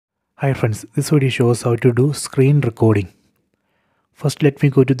Hi friends, this video shows how to do screen recording. First let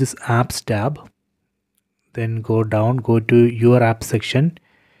me go to this apps tab, then go down, go to your app section.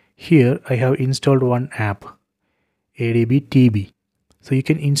 Here I have installed one app, ADB TV. So you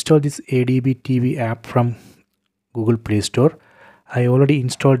can install this ADB TV app from Google Play Store. I already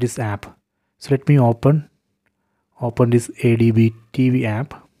installed this app. So let me open this ADB TV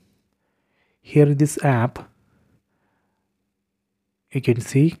app. Here in this app you can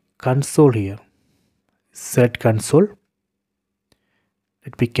see console here. Set console.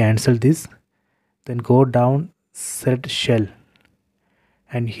 Let me cancel this. Then go down, set shell,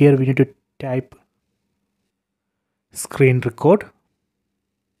 and here we need to type screen record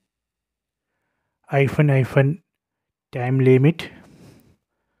hyphen time limit.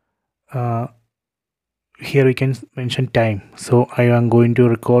 Here we can mention time. So I am going to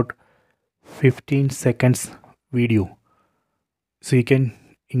record 15 seconds video. So you can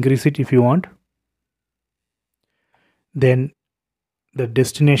increase it if you want. Then the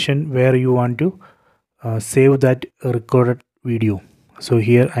destination where you want to save that recorded video. So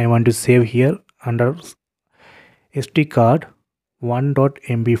here I want to save here under SD card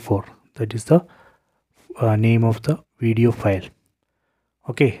 1.mb4. That is the name of the video file.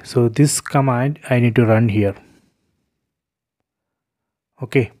 Okay, so this command I need to run here.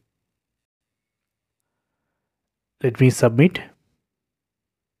 Okay, let me submit.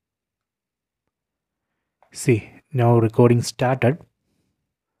 See, now recording started.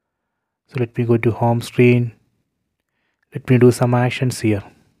 So let me go to home screen. Let me do some actions here.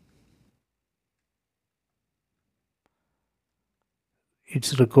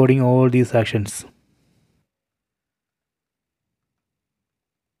 It's recording all these actions.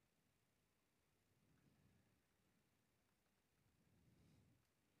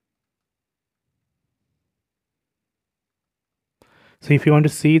 So if you want to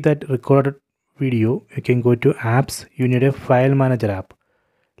see that recorded video, you can go to apps. You need a file manager app.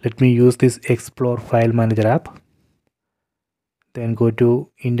 Let me use this Explore File Manager app. Then go to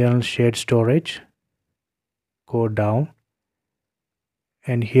internal shared storage. Go down.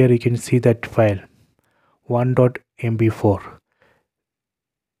 And here you can see that file 1.mb4.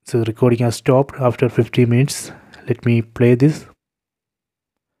 So the recording has stopped after 50 minutes. Let me play this.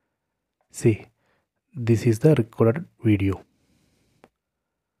 See, this is the recorded video.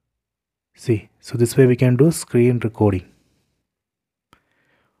 See, so this way we can do screen recording.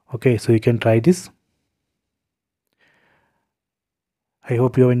 Okay, so you can try this. I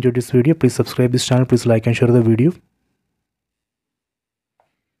hope you have enjoyed this video. Please subscribe this channel. Please like and share the video.